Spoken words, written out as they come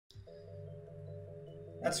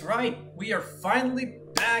That's right, we are finally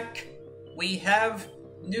back. We have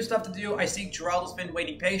new stuff to do. I see Geraldo's been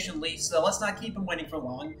waiting patiently, so let's not keep him waiting for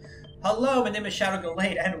long. Hello, my name is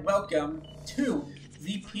Gallade, and welcome to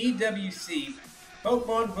the PWC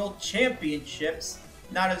Pokemon World Championships.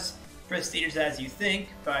 Not as prestigious as you think,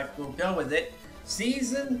 but we'll go with it.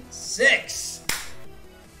 Season 6!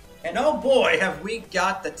 And oh boy, have we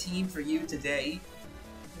got the team for you today.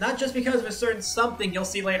 Not just because of a certain something you'll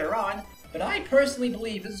see later on, but I personally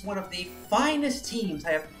believe this is one of the finest teams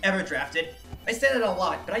I have ever drafted. I say that a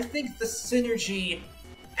lot, but I think the synergy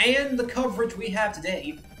and the coverage we have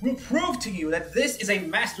today will prove to you that this is a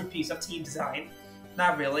masterpiece of team design.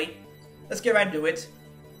 Not really. Let's get right into it.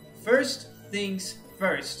 First things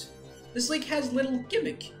first. This league has a little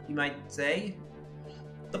gimmick, you might say.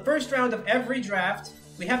 The first round of every draft,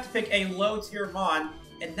 we have to pick a low-tier Mon,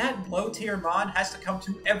 and that low-tier Mon has to come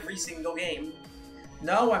to every single game.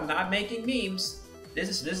 No, I'm not making memes. This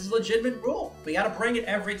is a legitimate rule. We gotta bring it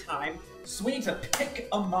every time. So we need to pick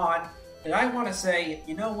a Mon that I want to say,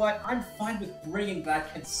 you know what, I'm fine with bringing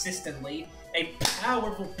that consistently. A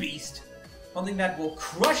powerful beast. Something that will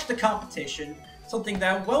crush the competition. Something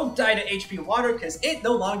that won't die to HP water because it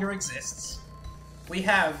no longer exists. We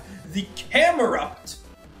have the Camerupt.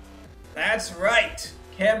 That's right.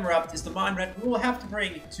 Camerupt is the Mon that we will have to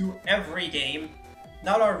bring to every game.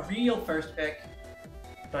 Not our real first pick,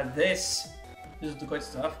 but this is the good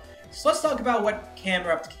stuff. So let's talk about what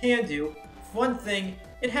Camerupt can do. For one thing,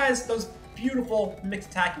 it has those beautiful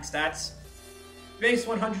mixed attacking stats. Base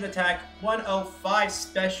 100 attack, 105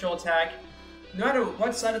 special attack. No matter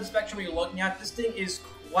what side of the spectrum you're looking at, this thing is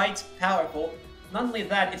quite powerful. Not only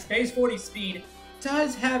that, its base 40 speed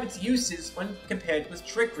does have its uses when compared with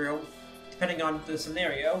Trick Room, depending on the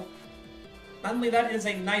scenario. Not only that, it is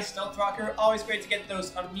a nice stealth rocker, always great to get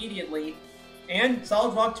those immediately. And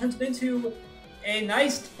Solid Rock turns it into a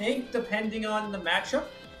nice tank depending on the matchup.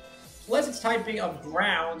 Plus its typing of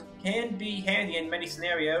ground can be handy in many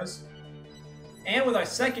scenarios. And with our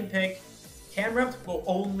second pick, Camerupt will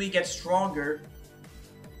only get stronger.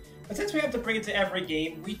 But since we have to bring it to every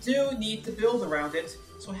game, we do need to build around it.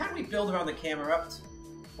 So how do we build around the Camerupt?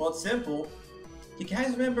 Well, it's simple. You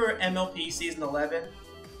guys remember MLP Season 11?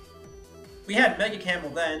 We had Mega Camel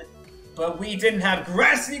then, but we didn't have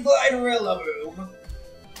Grassy Glide Rillaboom.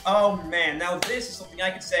 Oh man, now this is something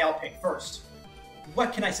I could say I'll pick first.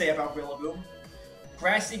 What can I say about Rillaboom?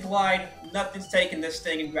 Grassy Glide, nothing's taking this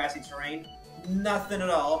thing in grassy terrain. Nothing at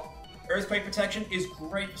all. Earthquake Protection is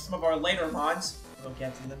great for some of our later mods. We'll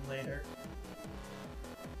get to them later.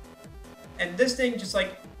 And this thing, just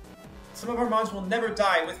like some of our mods, will never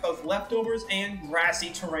die with both leftovers and grassy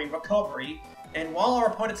terrain recovery. And while our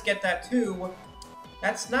opponents get that too,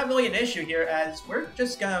 that's not really an issue here, as we're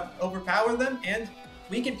just gonna overpower them and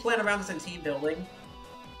we can plan around this in team building.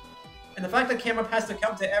 And the fact that Camerupt has to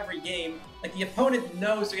come to every game, like the opponent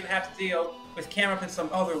knows they're gonna have to deal with Camerupt in some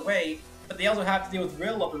other way, but they also have to deal with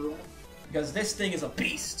Rillaboom, because this thing is a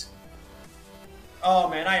beast. Oh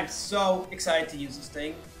man, I am so excited to use this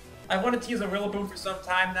thing. I wanted to use a Rillaboom for some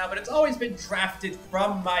time now, but it's always been drafted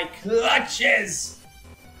from my clutches!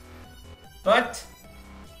 But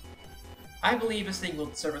I believe this thing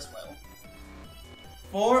will serve us well.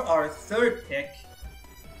 For our third pick,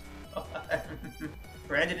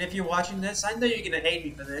 Brandon, if you're watching this, I know you're gonna hate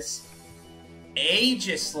me for this.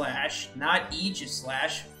 Aegislash, not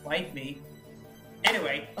Aegislash, fight me.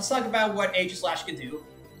 Anyway, let's talk about what Aegislash can do.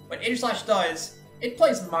 What Aegislash does, it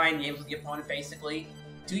plays mind games with the opponent, basically.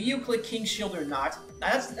 Do you click King Shield or not?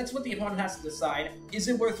 Now that's what the opponent has to decide. Is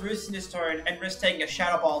it worth risking his turn and risk taking a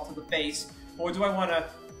Shadow Ball to the face, or do I want to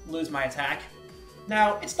lose my attack?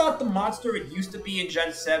 Now, it's not the monster it used to be in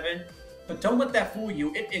Gen 7, but don't let that fool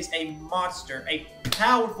you. It is a monster, a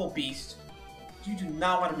powerful beast. You do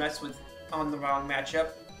not want to mess with on the wrong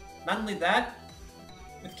matchup. Not only that,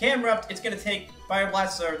 with Camerupt, it's going to take Fire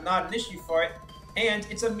Blasts are not an issue for it, and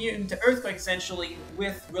it's immune to Earthquake essentially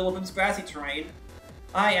with Rillaboom's grassy terrain.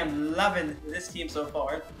 I am loving this team so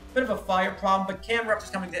far. Bit of a fire problem, but Camerupt is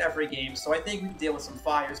coming to every game, so I think we can deal with some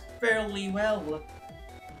fires fairly well.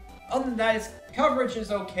 Other than that, its coverage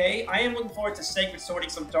is okay. I am looking forward to Sacred Swording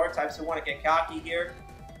some Dark types who want to get cocky here.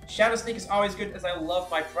 Shadow Sneak is always good as I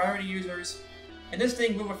love my priority users. And this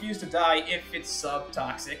thing will refuse to die if it's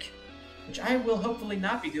sub-toxic. Which I will hopefully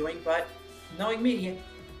not be doing, but knowing me,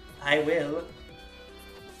 I will.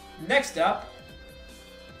 Next up,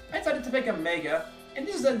 I decided to pick a Mega. And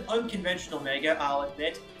this is an unconventional Mega, I'll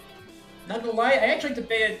admit. Not gonna lie, I actually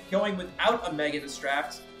debated going without a Mega this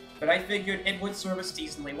draft, but I figured it would serve us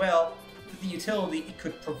decently well with the utility it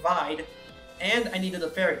could provide, and I needed a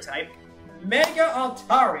Fairy type. Mega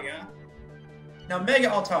Altaria Now, Mega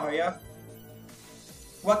Altaria.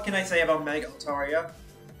 What can I say about Mega Altaria?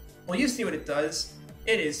 Well, you see what it does.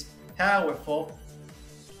 It is powerful.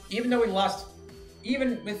 Even though we lost,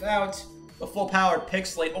 even without a full-powered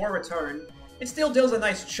Pixelate or Return, it still deals a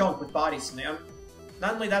nice chunk with Body Slam.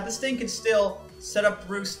 Not only that, this thing can still set up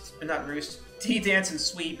T-Dance and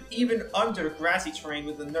Sweep, even under grassy terrain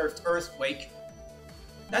with the nerfed Earthquake.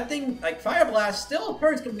 That thing, like Fire Blast, still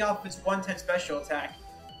hurts coming off of its 110 special attack.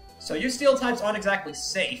 So your Steel types aren't exactly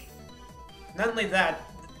safe. Not only that,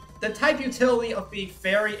 the type utility of being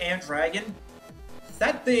Fairy and Dragon,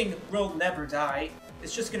 that thing will never die.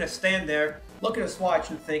 It's just gonna stand there, looking at a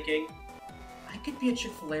Swatch and thinking, I could be a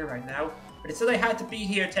Chick-fil-A right now, but instead I had to be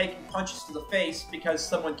here taking punches to the face because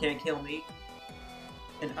someone can't kill me.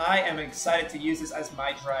 And I am excited to use this as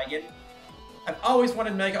my dragon. I've always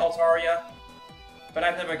wanted Mega Altaria, but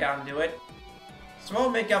I've never gotten to it. So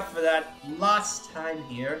I'll make up for that lost time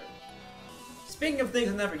here. Speaking of things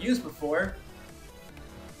I've never used before,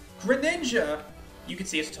 Greninja, you can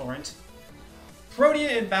see its Torrent.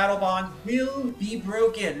 Protean and Battle Bond will be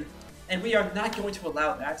broken, and we are not going to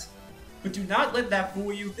allow that. But do not let that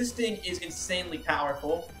fool you. This thing is insanely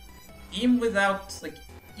powerful. Even without, like,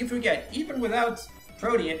 you forget, even without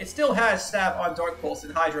Protean, it still has Stab on Dark Pulse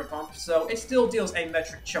and Hydro Pump, so it still deals a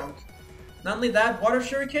metric chunk. Not only that, Water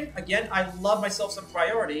Shuriken, again, I love myself some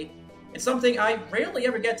priority. It's something I rarely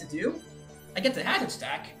ever get to do. I get to Hazard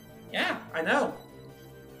Stack. Yeah, I know.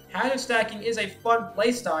 Hazard Stacking is a fun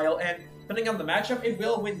playstyle, and depending on the matchup, it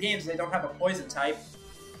will win games if they don't have a Poison type.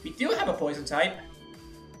 We do have a Poison type,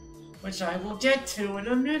 which I will get to in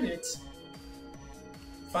a minute.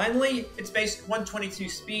 Finally, its base 122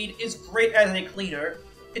 speed is great as a cleaner.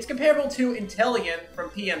 It's comparable to Inteleon from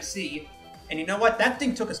PMC, and you know what? That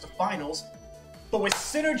thing took us to finals. But with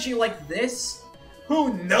synergy like this,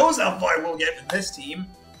 who knows how far we'll get with this team?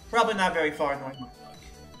 Probably not very far, knowing my luck.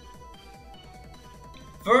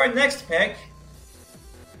 For our next pick,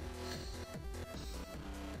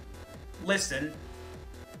 listen.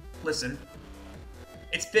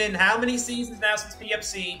 It's been how many seasons now since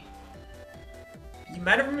PMC?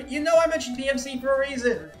 You know I mentioned PMC for a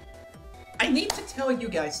reason. I need to tell you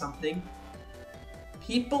guys something.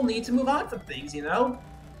 People need to move on from things, you know?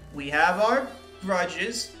 We have our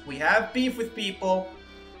grudges. We have beef with people.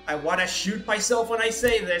 I want to shoot myself when I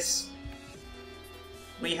say this.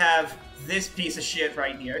 We have this piece of shit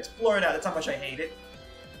right here. It's blurred out. That's how much I hate it.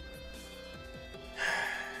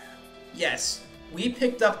 Yes, we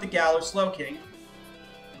picked up the Galar Slowking.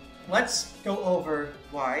 Let's go over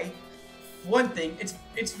why. One thing,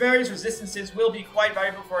 its various resistances will be quite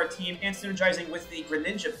valuable for our team, and synergizing with the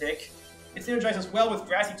Greninja pick. It synergizes well with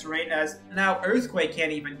grassy terrain, as now Earthquake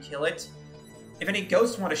can't even kill it. If any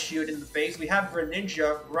ghosts want to shoot in the face, we have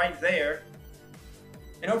Greninja right there.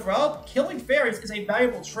 And overall, killing fairies is a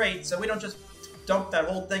valuable trait, so we don't just dump that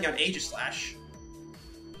whole thing on Aegislash.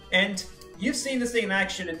 And you've seen this thing in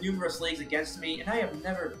action in numerous leagues against me, and I have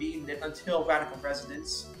never beaten it until Radical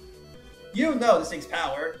Resonance. You know this thing's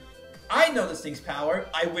power. I know this thing's power.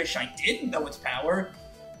 I wish I didn't know its power.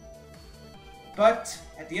 But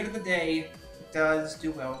at the end of the day, it does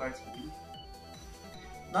do well with our team.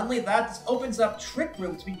 Not only that, this opens up Trick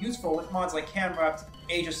Room to be useful with mods like Camerupt,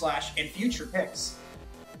 Aegislash, and future picks.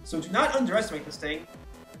 So do not underestimate this thing,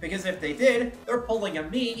 because if they did, they're pulling a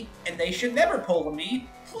me, and they should never pull a me.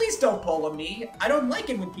 Please don't pull a me. I don't like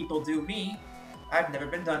it when people do me. I've never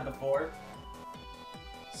been done before.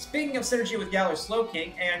 Speaking of synergy with Galar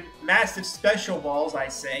Slowking and massive special balls, I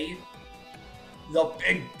say, the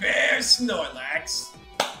Big Bear Snorlax.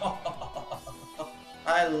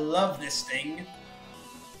 I love this thing.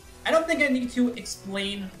 I don't think I need to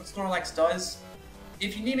explain what Snorlax does.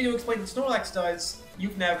 If you need me to explain what Snorlax does,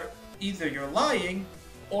 either you're lying,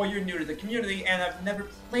 or you're new to the community and have never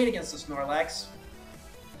played against the Snorlax.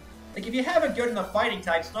 Like, if you have a good enough fighting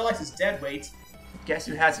type, Snorlax is dead weight. Guess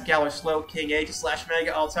who has a Galar Slowking, Aegislash,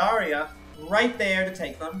 Mega Altaria right there to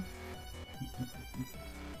take them.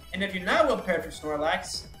 And if you're not well prepared for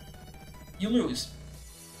Snorlax, you lose.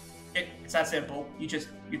 It's that simple. You're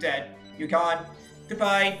dead. You're gone.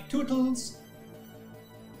 Goodbye, Tootles.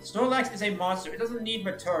 Snorlax is a monster. It doesn't need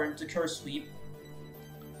return to Curse Sweep.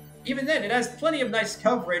 Even then, it has plenty of nice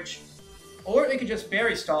coverage. Or it could just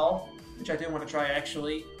Fairy Stall, which I do want to try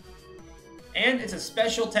actually. And it's a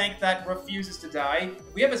special tank that refuses to die.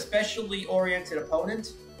 If we have a specially oriented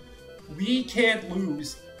opponent, we can't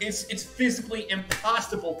lose. It's physically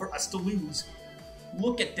impossible for us to lose.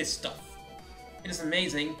 Look at this stuff. It is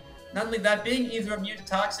amazing. Not only that, being either immune to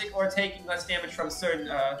Toxic or taking less damage from certain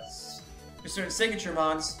signature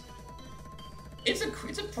mons, it's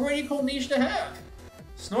a pretty cool niche to have.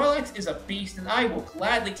 Snorlax is a beast, and I will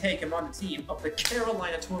gladly take him on the team of the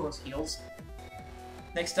Carolina Tauros Heels.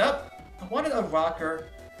 Next up, I wanted a rocker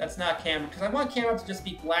that's not Cameron, because I want Cameron to just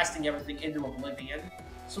be blasting everything into oblivion.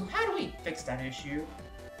 So how do we fix that issue?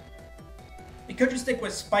 We could just stick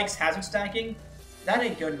with Spike's hazard stacking. That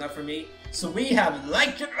ain't good enough for me. So we have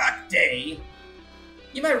Lycanroc Day.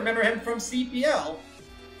 You might remember him from CPL.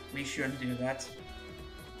 We shouldn't do that.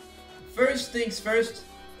 First things first,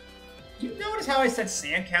 you notice how I said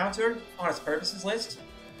sand counter on his purposes list?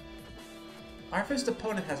 Our first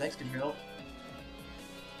opponent has Excadrill.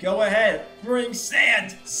 Go ahead, bring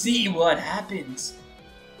sand, see what happens.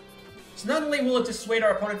 So not only will it dissuade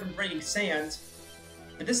our opponent from bringing sand,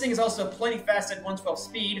 but this thing is also plenty fast at 112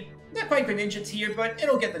 speed. Not quite Greninja tier, but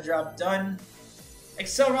it'll get the job done.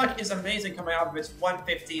 Accelerock is amazing coming out of its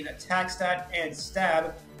 115 attack stat and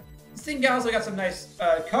stab. This thing also got some nice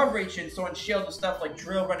coverage and Sword and Shield with stuff like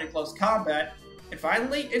Drill Run and Close Combat. And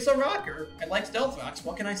finally, it's a rocker. I like Stealth Rocks,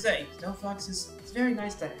 what can I say? Stealth Rocks is very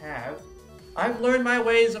nice to have. I've learned my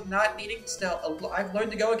ways of not needing stealth. I've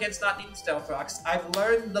learned to go against not needing Stealth Rocks. I've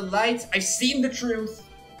learned the light. I've seen the truth.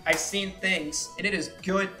 I've seen things, and it is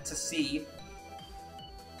good to see.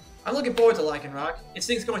 I'm looking forward to Lycanroc. This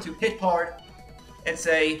thing's going to hit hard and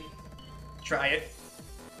say, try it.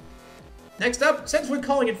 Next up, since we're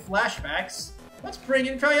calling it flashbacks, let's bring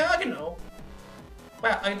in Triagonal.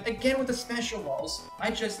 Wow, again with the special walls. I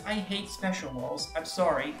hate special walls. I'm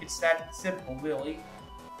sorry, it's that simple, really.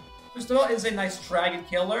 First of all, it's a nice dragon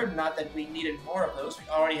killer, not that we needed more of those. We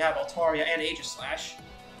already have Altaria and Aegislash.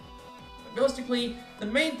 But realistically, the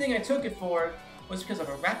main thing I took it for was because of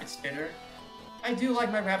a Rapid Spinner. I do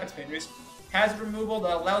like my Rapid Spinners. Hazard removal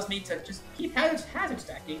that allows me to just keep hazard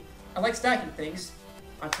stacking. I like stacking things.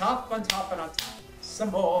 On top, on top, and on top.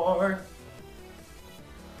 Some more.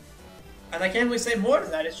 And I can't really say more to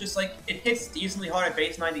that. It's just like, it hits decently hard at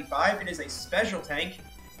base 95. It is a special tank.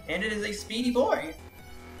 And it is a speedy boy.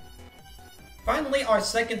 Finally, our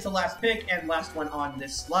second to last pick, and last one on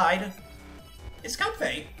this slide, is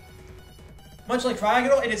Comfey. Much like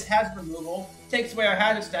Triagonal, it is hazard removal. Takes away our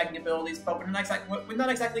hazard stacking abilities, but we're not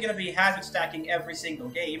exactly going to be hazard stacking every single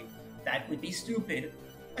game. That would be stupid.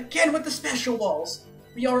 Again with the special walls.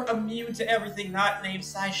 We are immune to everything not named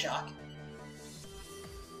Psyshock.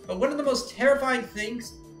 But one of the most terrifying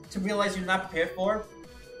things to realize you're not prepared for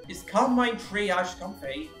is Calm Mind Triage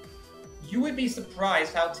Comfey. You would be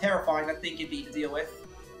surprised how terrifying that thing can be to deal with.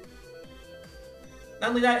 Not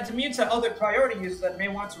only that, it's immune to other priority users that may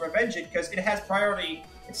want to revenge it because it has priority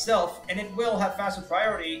itself, and it will have faster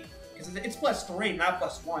priority because it's +3, not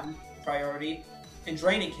 +1 priority in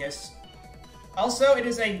Draining Kiss. Also, it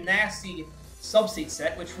is a nasty Subseed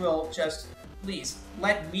set, which will just, please,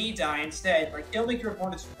 let me die instead. Like, it'll make your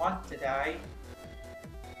opponents want to die.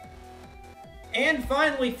 And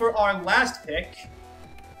finally, for our last pick,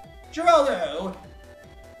 Geraldo!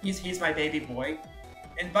 He's my baby boy.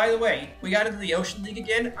 And by the way, we got into the Ocean League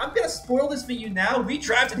again. I'm gonna spoil this for you now. We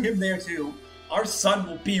drafted him there too. Our son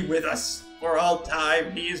will be with us for all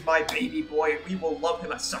time. He is my baby boy, and we will love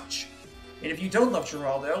him as such. And if you don't love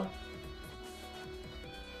Geraldo,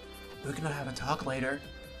 we're gonna have a talk later.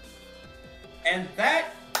 And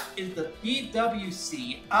that is the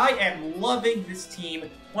PWC. I am loving this team.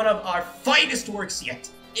 One of our finest works yet,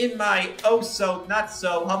 in my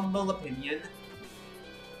oh-so-not-so humble opinion.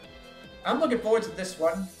 I'm looking forward to this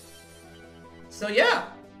one. So yeah,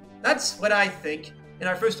 that's what I think. And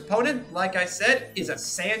our first opponent, like I said, is a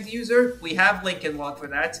sand user. We have Lincoln Log for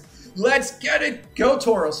that. Let's get it! Go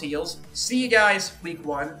Tauros Heels. See you guys week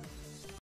 1.